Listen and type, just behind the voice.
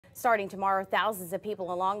Starting tomorrow, thousands of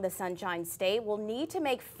people along the Sunshine State will need to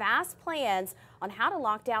make fast plans on how to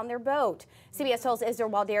lock down their boat. CBS 12's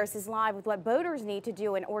Israel Balderas is live with what boaters need to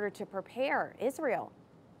do in order to prepare. Israel.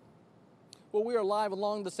 Well, we are live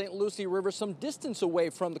along the St. Lucie River, some distance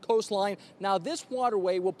away from the coastline. Now, this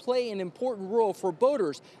waterway will play an important role for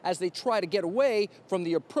boaters as they try to get away from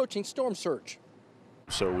the approaching storm surge.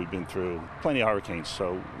 So we've been through plenty of hurricanes,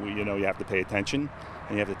 so you have to pay attention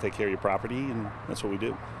and you have to take care of your property, and that's what we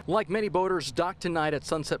do. Like many boaters docked tonight at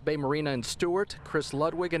Sunset Bay Marina in Stuart, Chris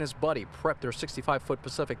Ludwig and his buddy prepped their 65-foot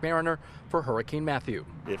Pacific Mariner for Hurricane Matthew.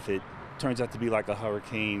 If it turns out to be like a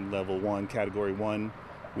hurricane level 1, category 1,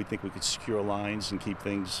 we think we could secure lines and keep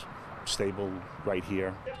things stable right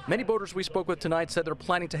here. Many boaters we spoke with tonight said they're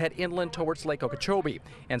planning to head inland towards Lake Okeechobee,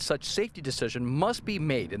 and such safety decision must be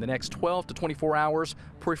made in the next 12 to 24 hours,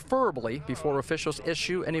 preferably before officials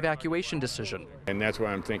issue an evacuation decision. And that's why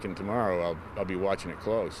I'm thinking tomorrow I'll be watching it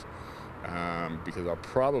close, because I'll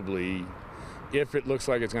probably, if it looks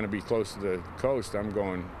like it's going to be close to the coast, I'm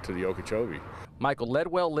going to the Okeechobee. Michael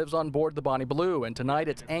Ledwell lives on board the Bonnie Blue, and tonight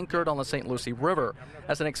it's anchored on the St. Lucie River.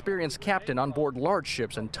 As an experienced captain on board large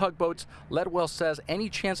ships and tugboats, Ledwell says any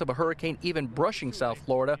chance of a hurricane even brushing South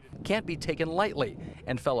Florida can't be taken lightly,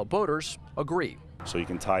 and fellow boaters agree. So you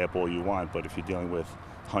can tie up all you want, but if you're dealing with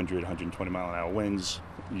 100, 120 mile an hour winds,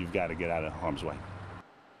 you've got to get out of harm's way.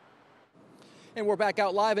 And we're back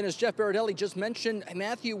out live, and as Jeff Berardelli just mentioned,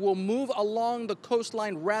 Matthew will move along the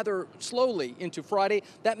coastline rather slowly into Friday.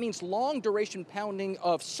 That means long duration pounding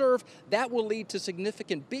of surf. That will lead to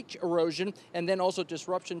significant beach erosion and then also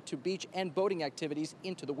disruption to beach and boating activities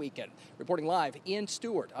into the weekend. Reporting live in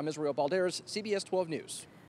Stuart, I'm Israel Balderas, CBS 12 News.